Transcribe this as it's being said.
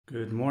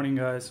Good morning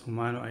guys,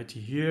 Humano IT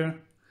here.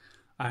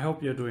 I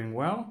hope you're doing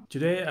well.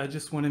 Today I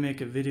just want to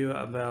make a video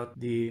about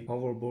the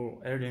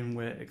powerful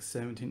Alienware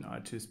X17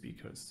 R2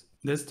 speakers.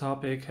 This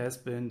topic has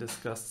been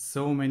discussed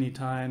so many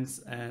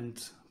times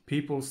and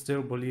people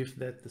still believe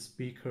that the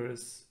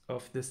speakers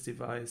of this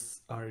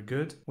device are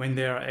good when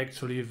they are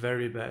actually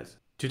very bad.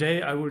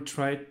 Today I will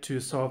try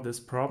to solve this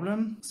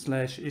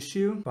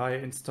problem/issue by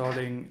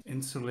installing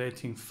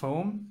insulating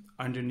foam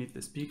underneath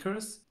the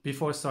speakers.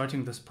 Before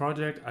starting this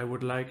project, I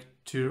would like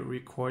to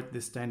record the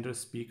standard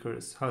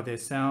speakers, how they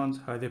sound,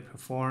 how they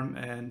perform,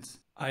 and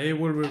I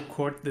will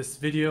record this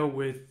video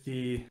with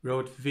the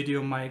Rode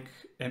VideoMic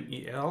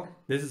MEL.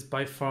 This is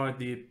by far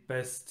the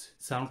best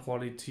sound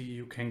quality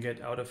you can get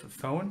out of a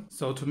phone.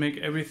 So to make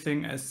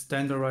everything as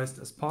standardized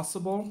as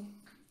possible,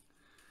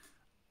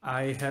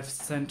 I have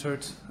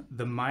centered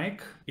the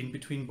mic in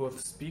between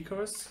both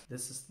speakers.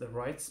 This is the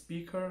right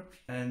speaker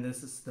and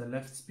this is the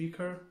left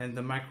speaker, and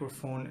the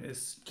microphone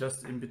is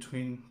just in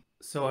between.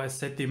 So I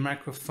set the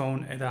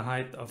microphone at a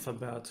height of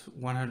about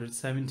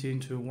 117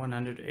 to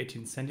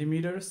 118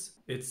 centimeters.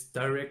 It's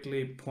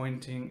directly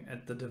pointing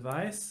at the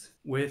device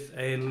with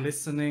a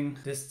listening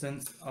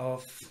distance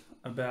of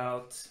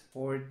about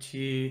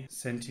 40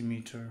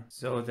 centimeters.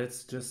 So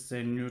that's just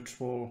a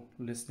neutral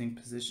listening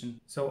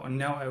position. So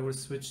now I will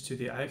switch to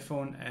the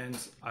iPhone and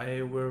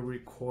I will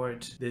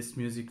record this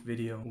music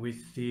video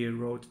with the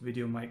Rode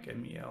VideoMic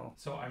MEL.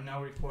 So I'm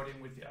now recording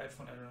with the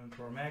iPhone 11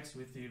 Pro Max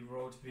with the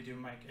Rode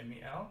VideoMic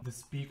MEL. The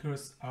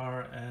speakers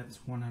are at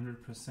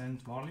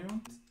 100%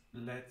 volume.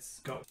 Let's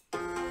go.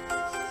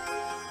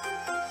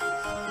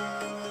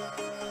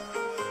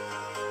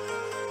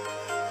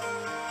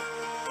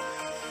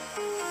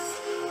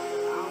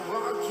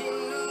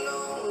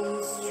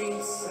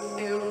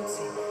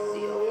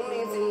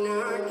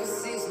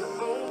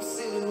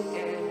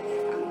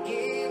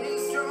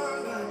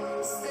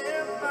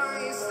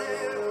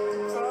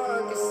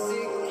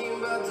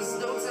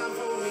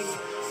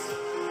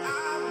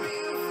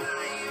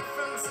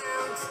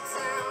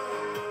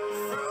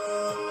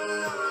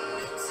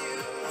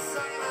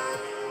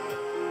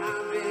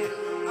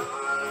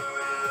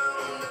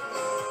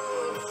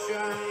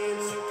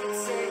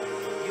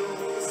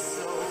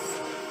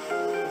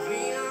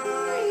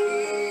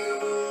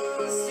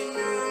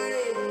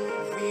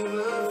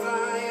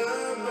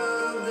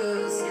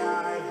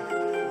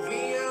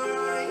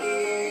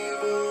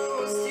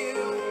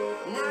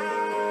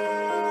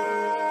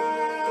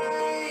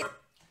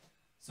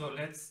 So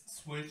let's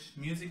switch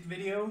music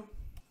video.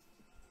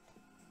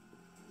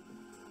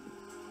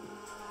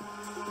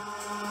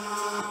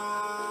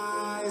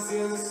 Eyes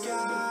in the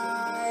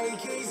sky,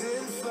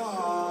 gazing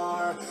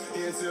far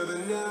into the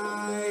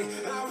night.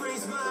 I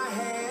raise my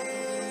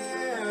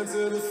hand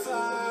to the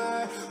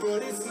fire,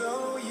 but it's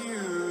no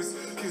use,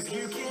 'cause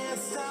you can't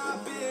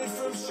stop it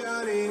from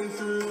shining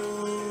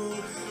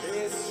through.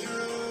 It's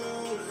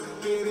true,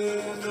 baby,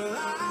 if the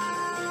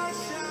light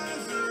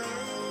shines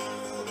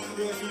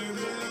through, if you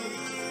believe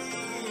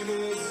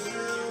it's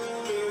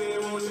true, baby,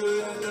 won't you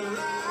let the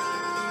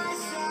light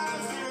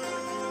shine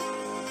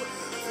through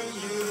for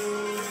you.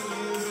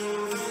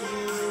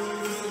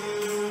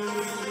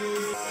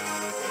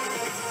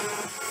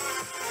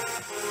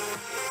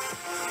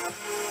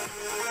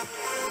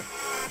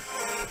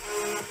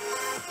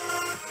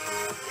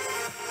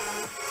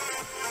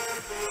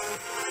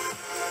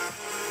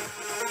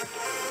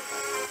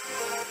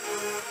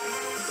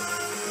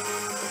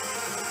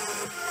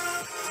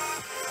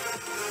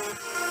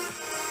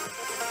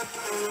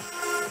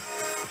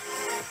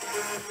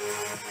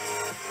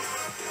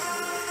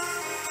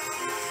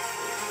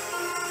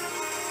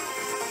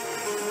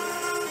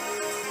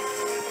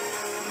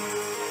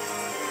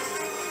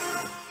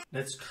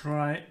 Let's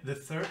try the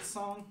third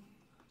song,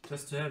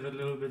 just to have a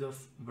little bit of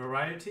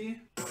variety.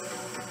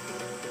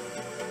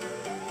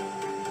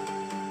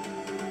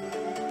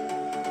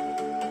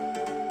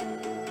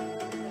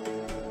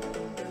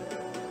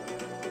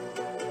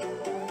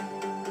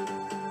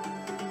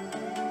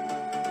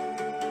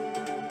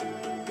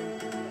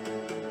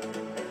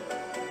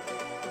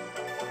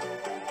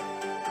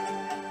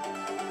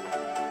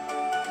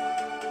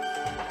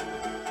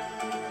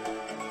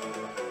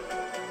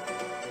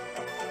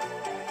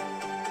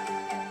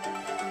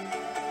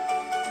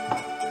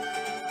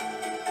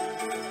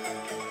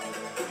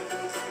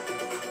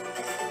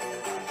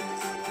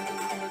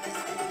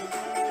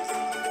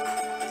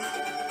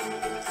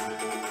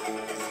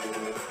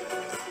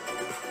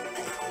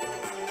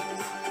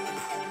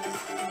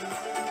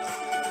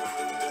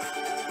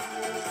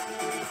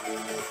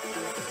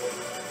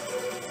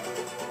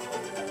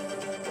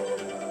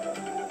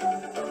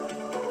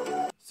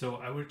 So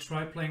I will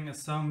try playing a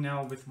song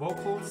now with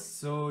vocals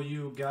so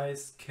you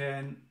guys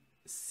can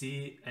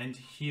see and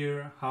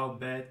hear how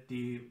bad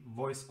the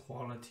voice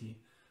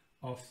quality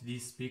of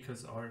these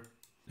speakers are.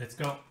 Let's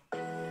go.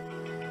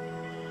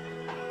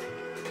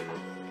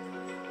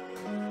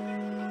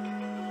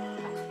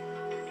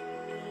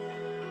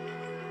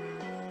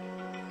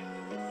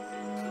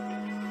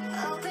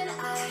 Open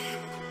eye,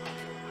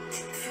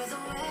 feel the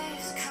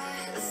waves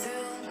cut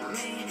through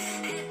me.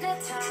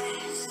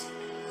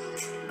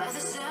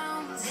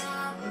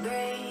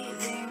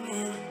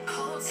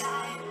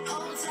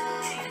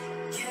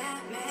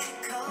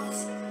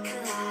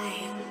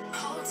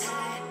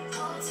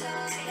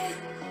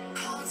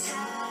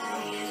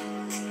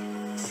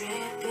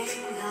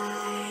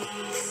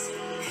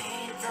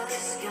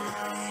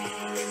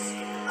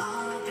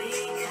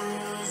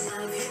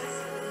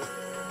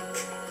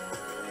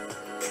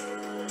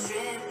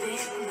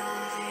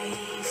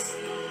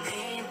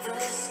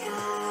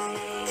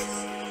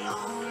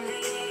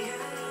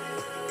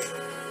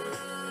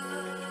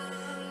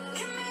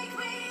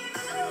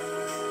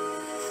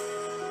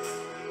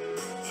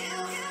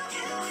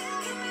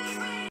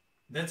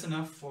 that's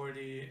enough for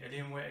the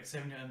Alienware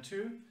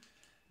X17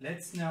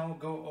 Let's now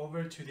go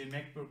over to the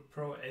MacBook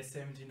Pro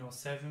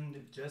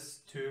A1707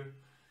 just to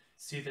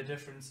see the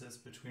differences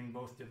between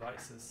both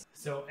devices.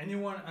 So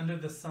anyone under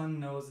the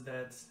sun knows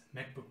that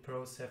MacBook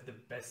Pros have the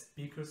best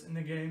speakers in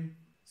the game.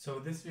 So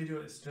this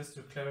video is just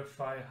to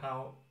clarify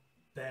how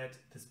bad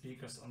the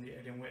speakers on the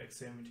Alienware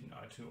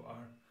X17R2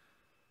 are.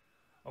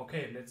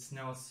 Okay, let's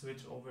now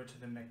switch over to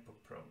the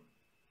MacBook Pro.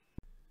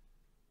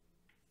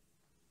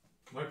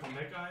 Welcome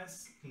back,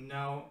 guys.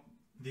 Now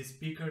the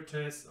speaker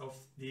test of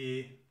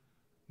the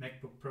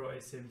MacBook Pro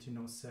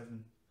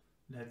A1707.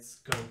 Let's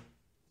go.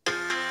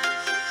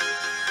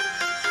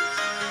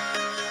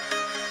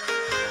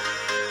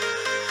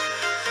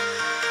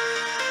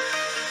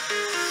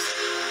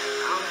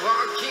 I'm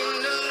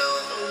walking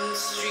alone, the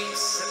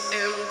streets are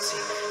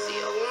empty. The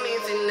only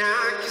thing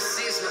I can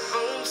see is my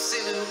own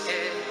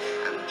silhouette.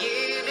 I'm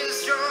getting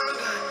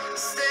stronger,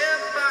 step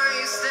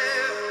by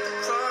step.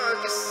 The clock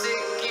is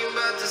ticking,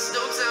 but there's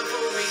no time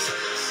for me.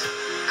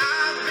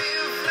 I've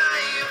been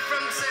flying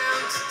from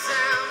town to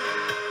town,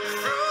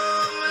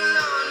 from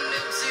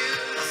London to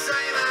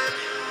Taiwan.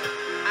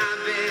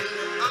 I've been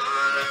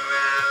all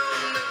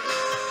around the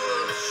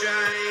globe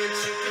trying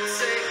to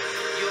protect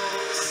your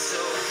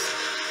soul.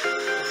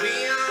 We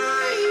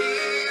are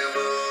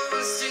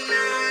heroes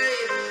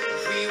tonight.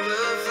 We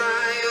will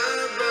fly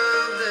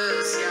above the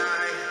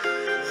sky.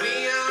 We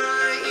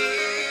are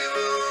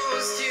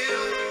heroes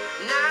tonight.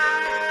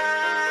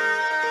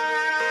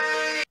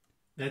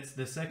 That's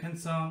the second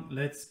song.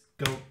 Let's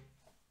go.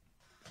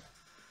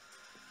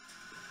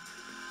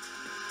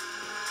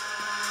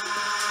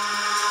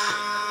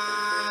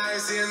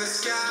 Eyes in the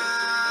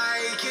sky,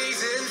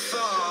 gazing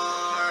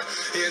far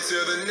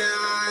into the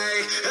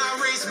night. I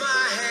raise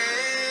my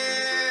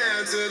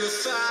hand to the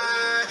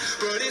fire,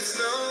 but it's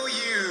no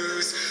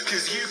use,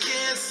 'cause you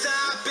can't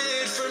stop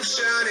it from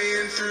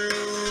shining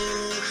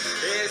through.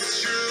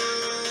 It's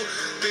true,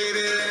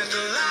 baby, let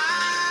the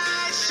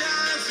light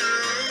shine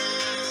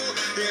through.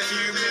 If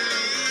you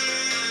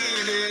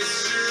believe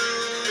it's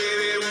true,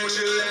 baby, won't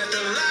you let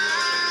the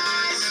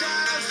light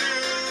shine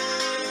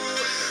through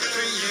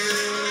for you,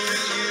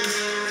 for you,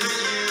 for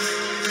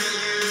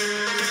you,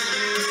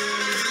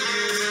 for you,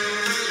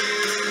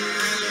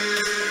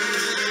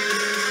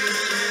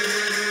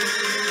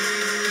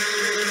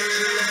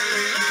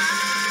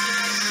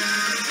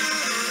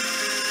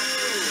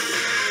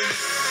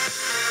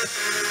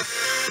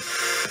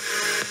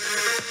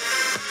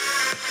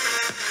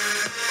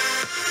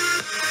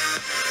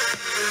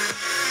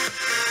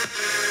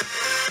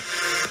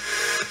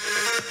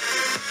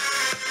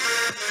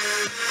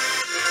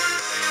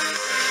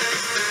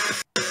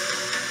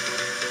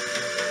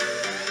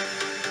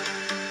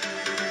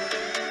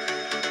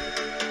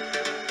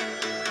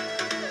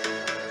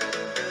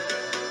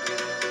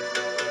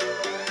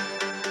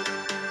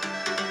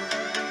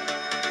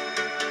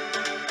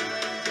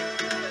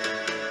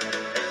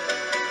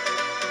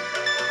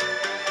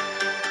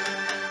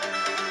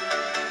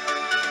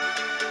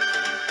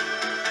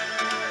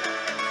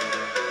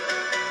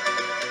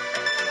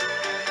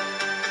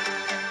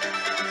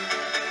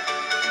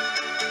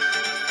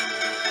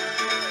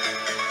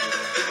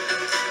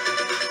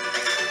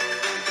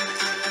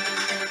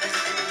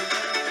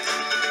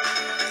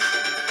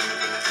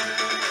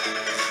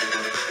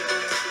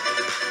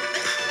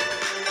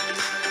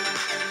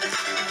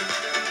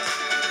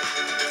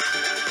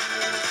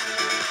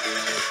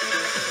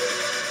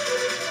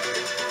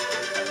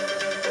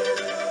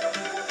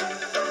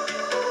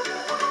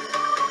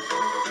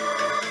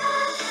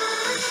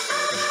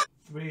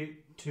 Three,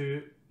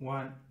 two,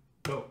 one,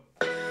 go.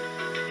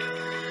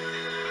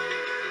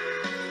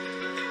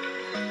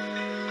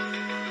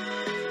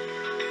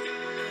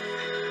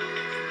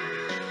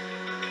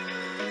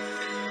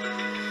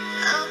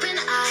 Open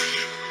eye,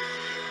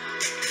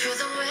 feel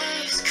the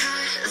waves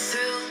cut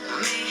through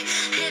me,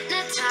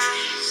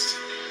 hypnotized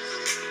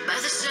by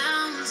the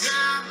sounds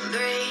I'm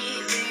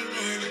breathing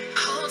in.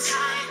 Hold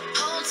tight,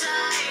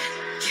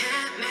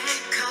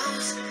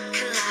 chemicals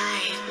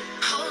collide.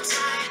 Hold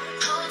tight,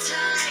 hold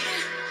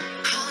tight,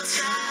 hold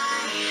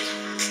tight.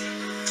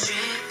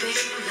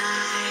 Dripping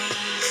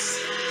lights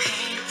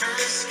paint the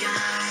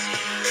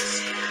skies,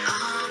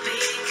 all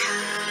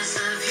because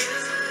of you.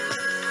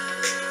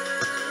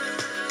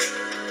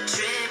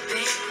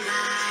 Dripping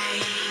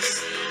lights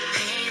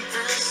paint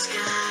the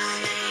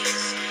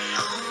skies,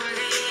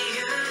 only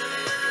you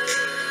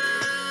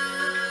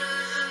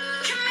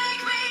can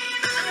make me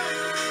blue.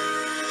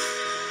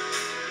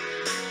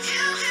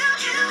 You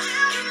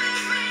can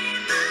make me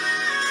blue.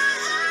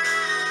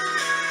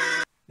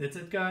 That's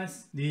it, guys.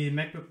 The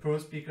MacBook Pro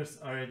speakers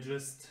are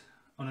just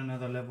on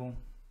another level.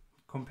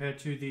 Compared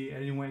to the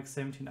Alienware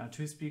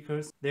X17R2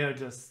 speakers, they are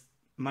just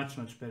much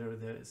better.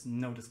 There is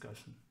no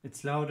discussion.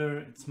 It's louder,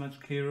 it's much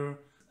clearer.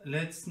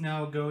 Let's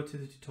now go to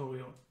the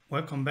tutorial.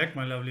 Welcome back,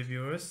 my lovely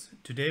viewers.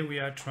 Today we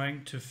are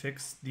trying to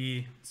fix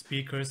the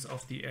speakers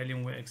of the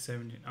Alienware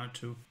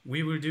X17R2.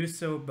 We will do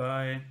so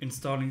by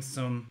installing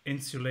some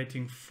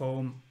insulating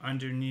foam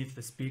underneath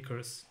the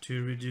speakers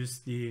to reduce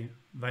the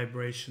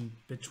vibration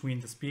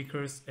between the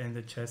speakers and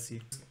the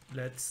chassis.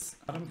 Let's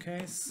bottom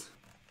case.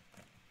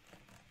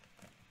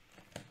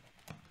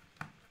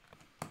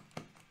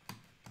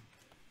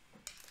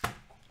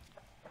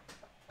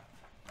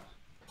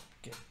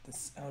 Get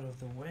this out of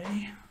the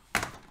way.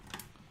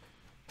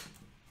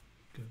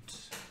 Good.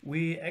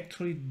 We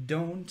actually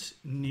don't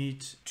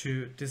need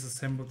to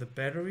disassemble the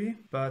battery,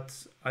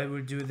 but I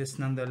will do this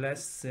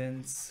nonetheless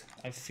since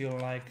I feel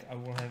like I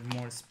will have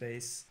more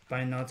space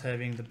by not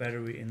having the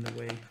battery in the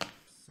way.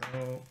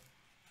 So,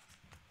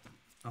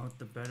 out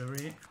the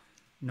battery.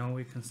 Now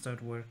we can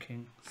start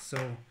working.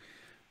 So,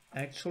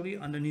 actually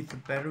underneath the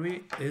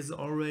battery is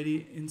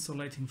already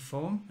insulating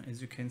foam,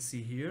 as you can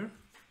see here.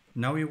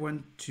 Now we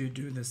want to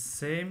do the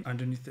same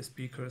underneath the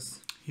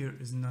speakers. Here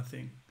is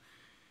nothing.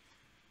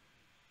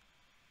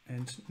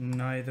 And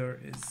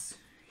neither is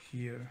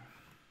here.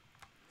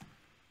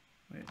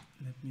 Wait,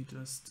 let me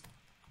just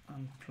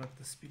unplug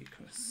the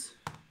speakers.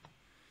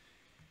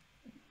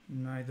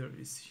 Neither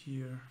is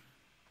here.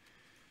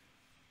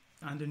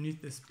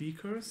 Underneath the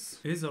speakers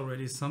is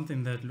already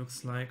something that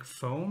looks like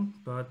foam,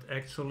 but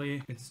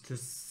actually it's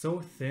just so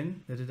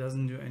thin that it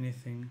doesn't do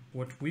anything.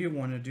 What we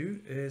want to do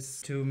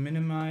is to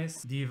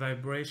minimize the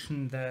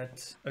vibration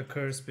that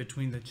occurs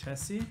between the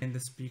chassis and the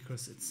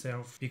speakers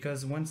itself,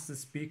 because once the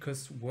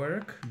speakers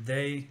work,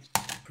 they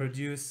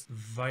produce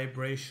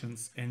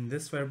vibrations, and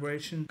this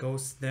vibration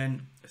goes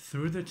then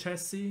through the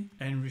chassis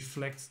and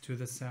reflects to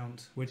the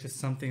sound, which is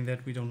something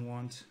that we don't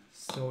want.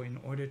 So in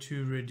order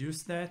to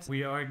reduce that,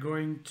 we are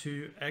going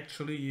to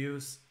actually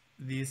use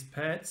these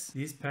pads.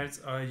 These pads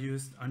are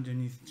used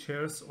underneath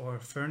chairs or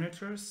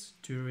furnitures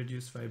to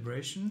reduce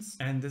vibrations,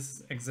 and this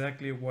is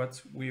exactly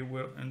what we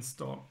will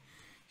install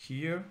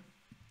here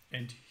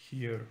and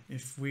here.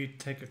 If we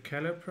take a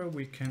caliper,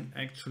 we can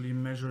actually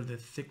measure the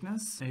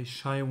thickness, a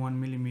shy 1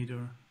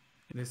 millimeter.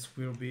 This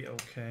will be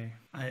okay.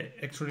 I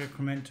actually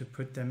recommend to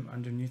put them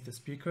underneath the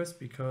speakers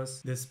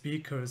because the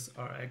speakers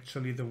are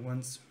actually the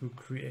ones who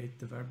create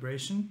the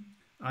vibration.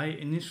 I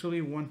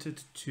initially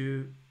wanted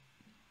to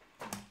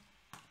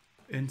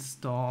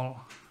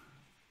install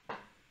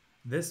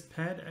this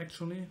pad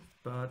actually,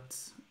 but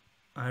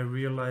I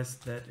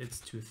realized that it's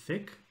too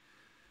thick,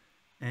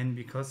 and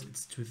because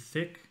it's too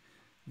thick,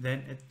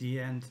 then at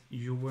the end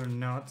you will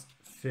not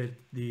fit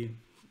the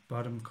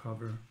bottom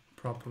cover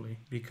properly,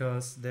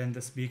 because then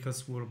the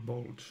speakers will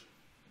bulge.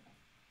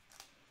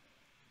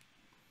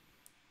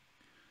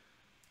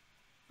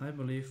 I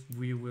believe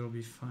we will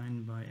be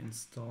fine by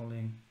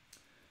installing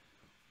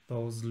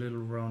those little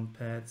round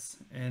pads,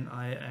 and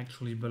I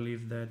actually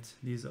believe that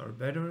these are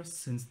better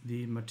since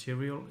the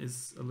material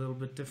is a little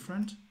bit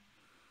different.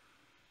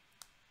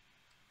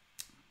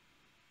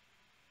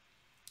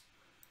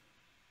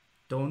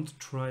 Don't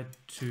try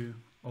to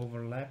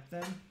overlap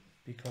them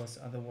because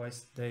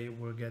otherwise they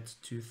will get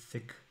too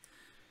thick,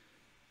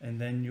 and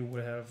then you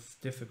will have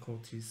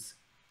difficulties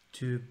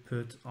to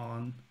put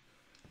on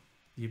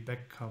the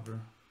back cover.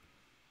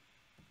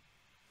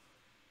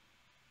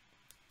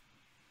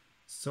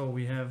 So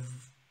we have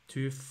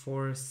 2,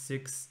 4,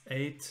 6,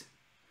 8,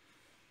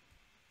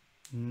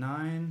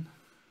 9.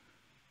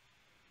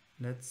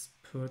 Let's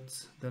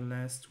put the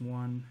last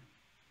one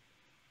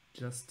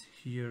just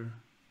here.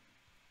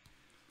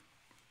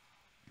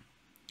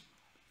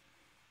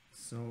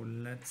 So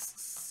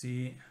let's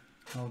see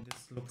how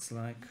this looks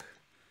like.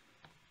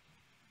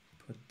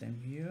 Put them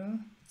here.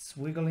 It's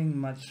wiggling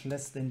much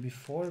less than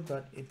before,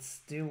 but it's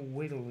still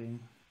wiggling.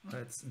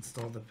 Let's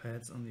install the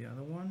pads on the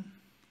other one.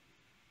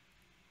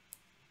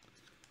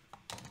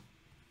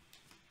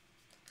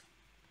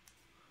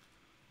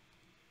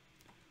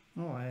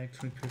 Oh, I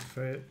actually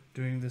prefer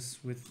doing this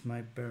with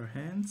my bare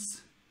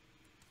hands.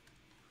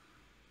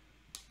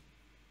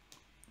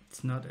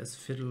 It's not as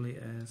fiddly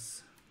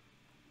as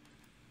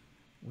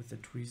with the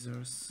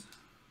tweezers.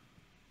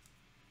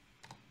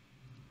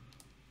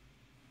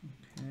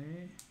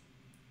 Okay.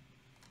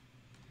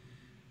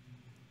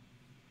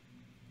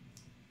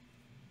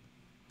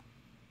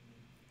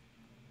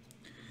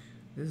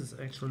 This is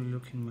actually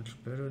looking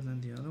much better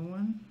than the other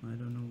one. I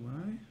don't know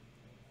why.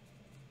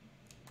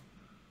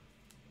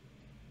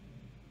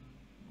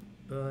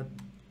 But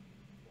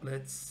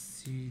let's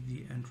see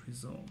the end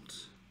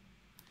result.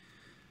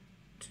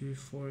 2,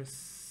 4,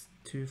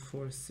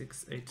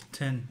 6, 8,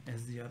 10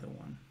 as the other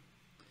one.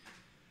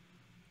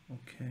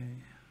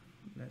 Okay,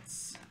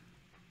 let's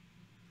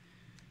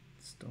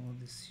install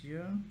this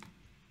here.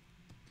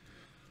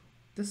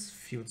 This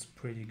feels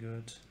pretty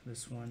good,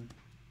 this one.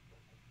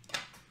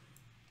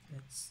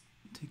 Let's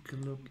take a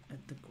look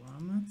at the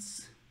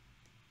grommets.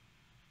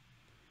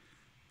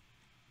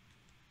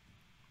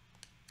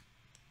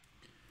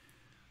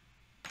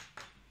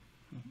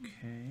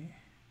 Okay,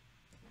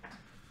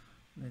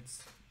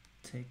 let's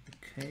take the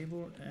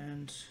cable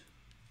and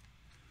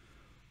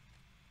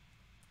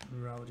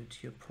route it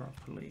here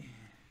properly.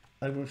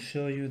 I will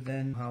show you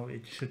then how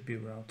it should be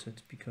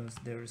routed, because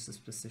there is a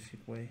specific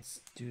way. Let's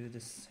do the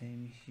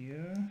same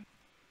here.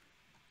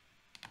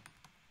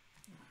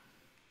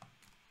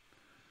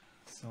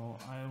 So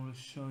I will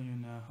show you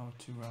now how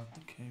to route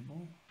the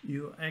cable.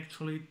 You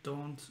actually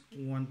don't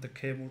want the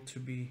cable to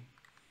be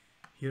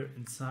here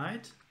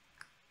inside,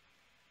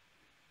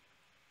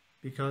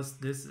 because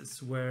this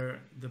is where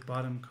the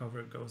bottom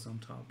cover goes on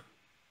top.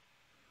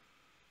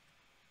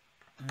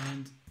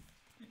 And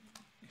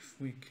if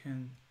we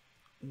can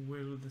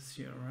wiggle this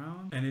here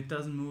around, and it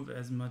doesn't move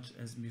as much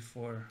as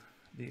before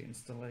the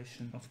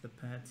installation of the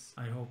pads.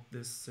 I hope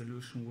this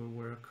solution will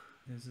work.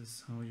 This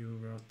is how you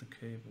route the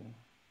cable.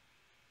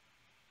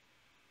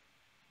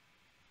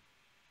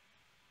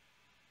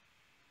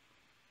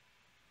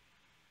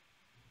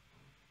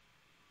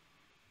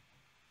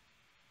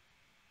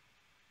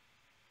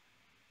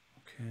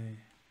 Okay.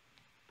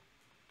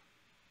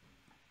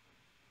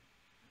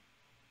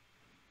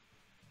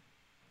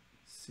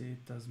 See,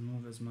 it doesn't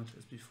move as much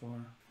as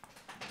before.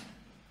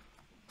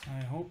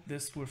 I hope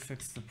this will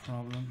fix the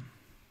problem.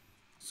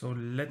 So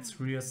let's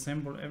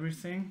reassemble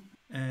everything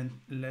and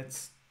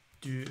let's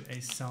do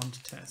a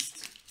sound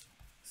test.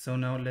 So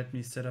now let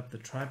me set up the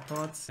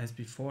tripods as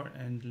before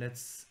and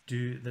let's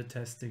do the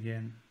test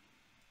again.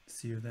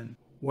 See you then.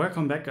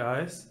 Welcome back,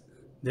 guys.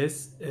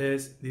 This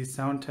is the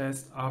sound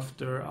test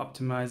after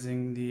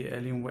optimizing the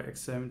Alienware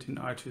X17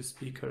 R2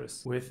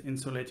 speakers with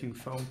insulating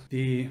foam.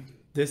 The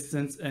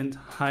distance and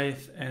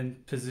height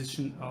and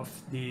position of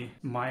the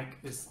mic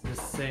is the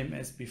same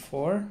as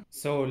before.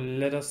 So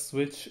let us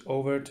switch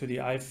over to the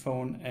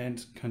iPhone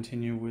and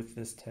continue with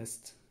this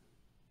test.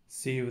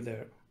 See you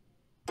there.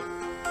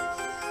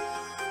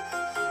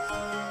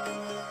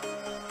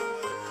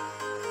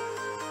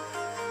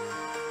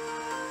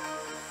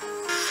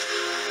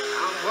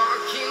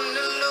 Walking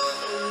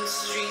alone, the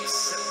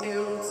streets are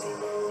empty.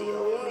 The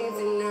only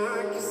thing I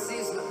can see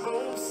is my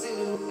own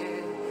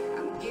silhouette.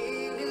 I'm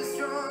getting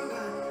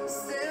stronger,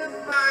 step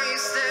by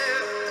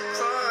step. The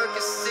clock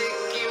is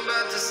ticking,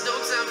 but there's no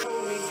time for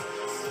me.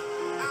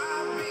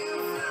 I've been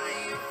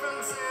flying from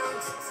town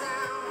to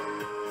town,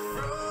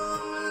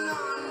 from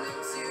London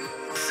to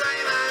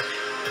Taiwan.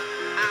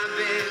 I've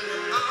been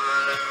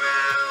all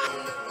around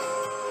the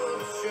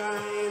globe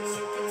trying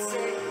to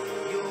protect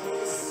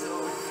your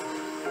soul.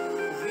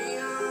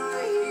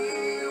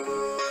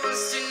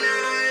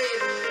 Tonight,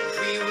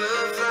 we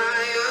will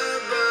fly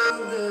above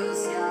the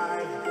sky.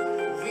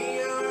 We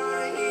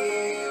are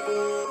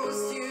heroes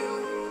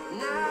tonight.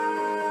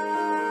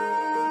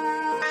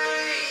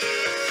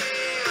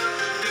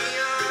 We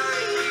are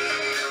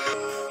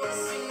heroes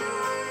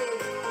tonight.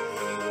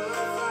 We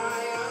will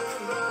fly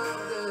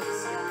above the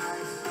sky.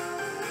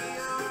 We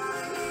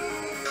are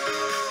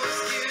heroes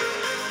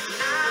tonight.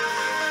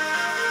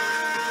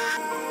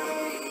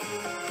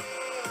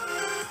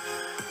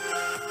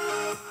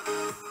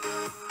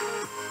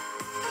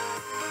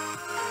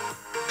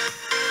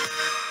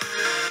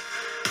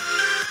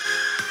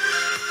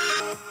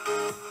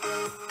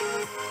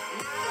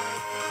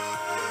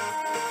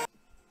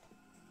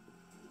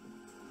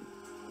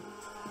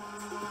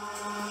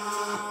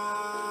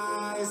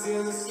 Eyes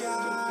in the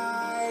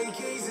sky,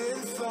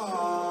 gazing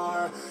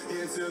far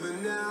into the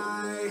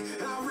night.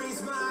 I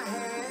raise my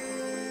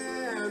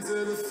hand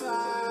to the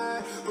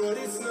fire, but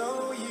it's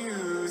no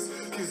use,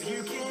 'cause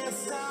you can't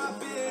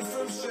stop it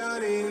from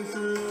shining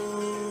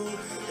through.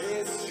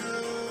 It's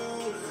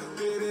true,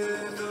 baby,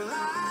 let the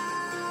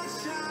light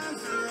shine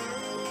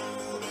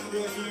through.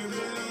 If you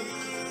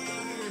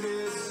believe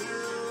it's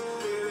true,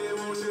 baby,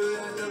 won't you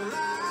let the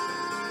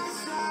light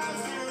shine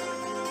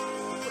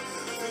through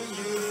for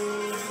you?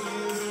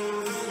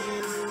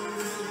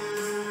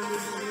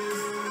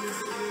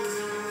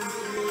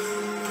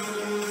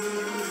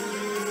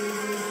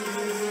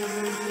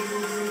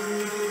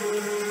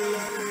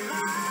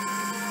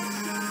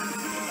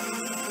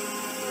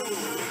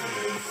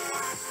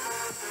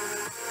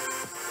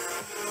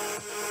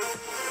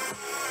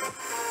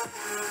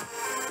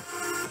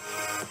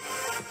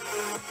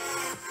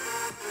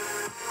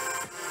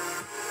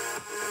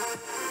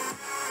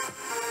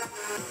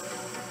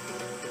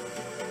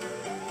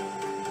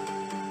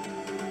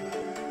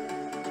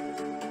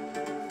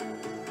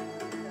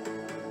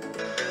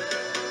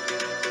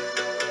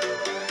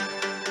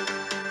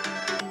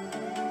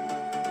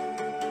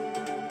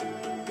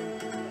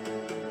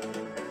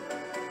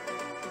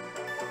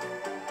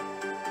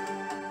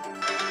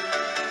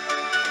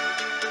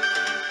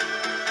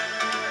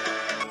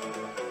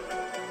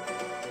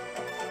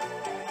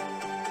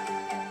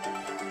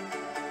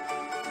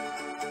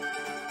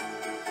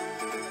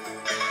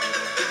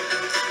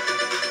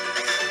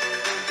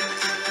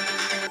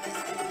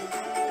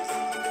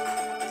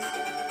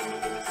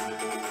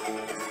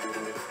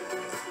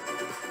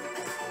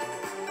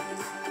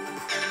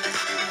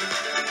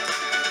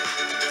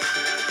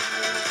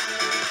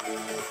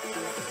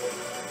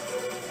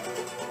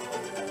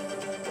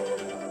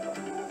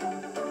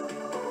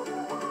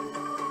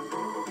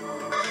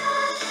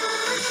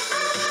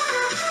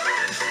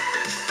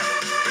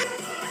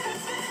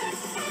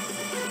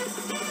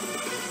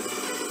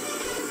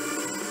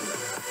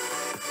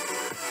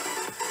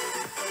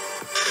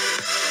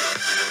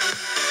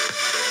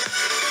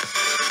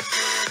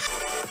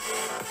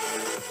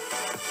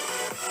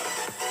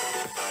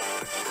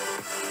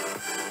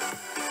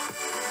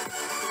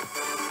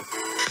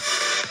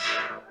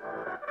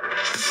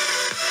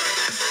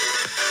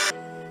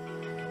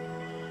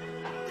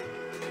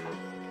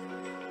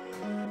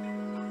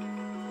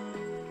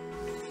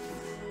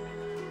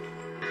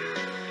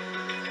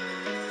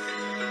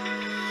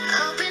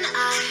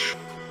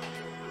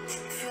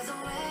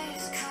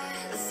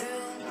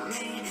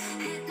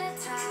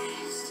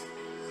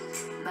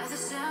 by the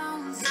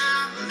sounds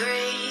I'm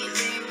breaking.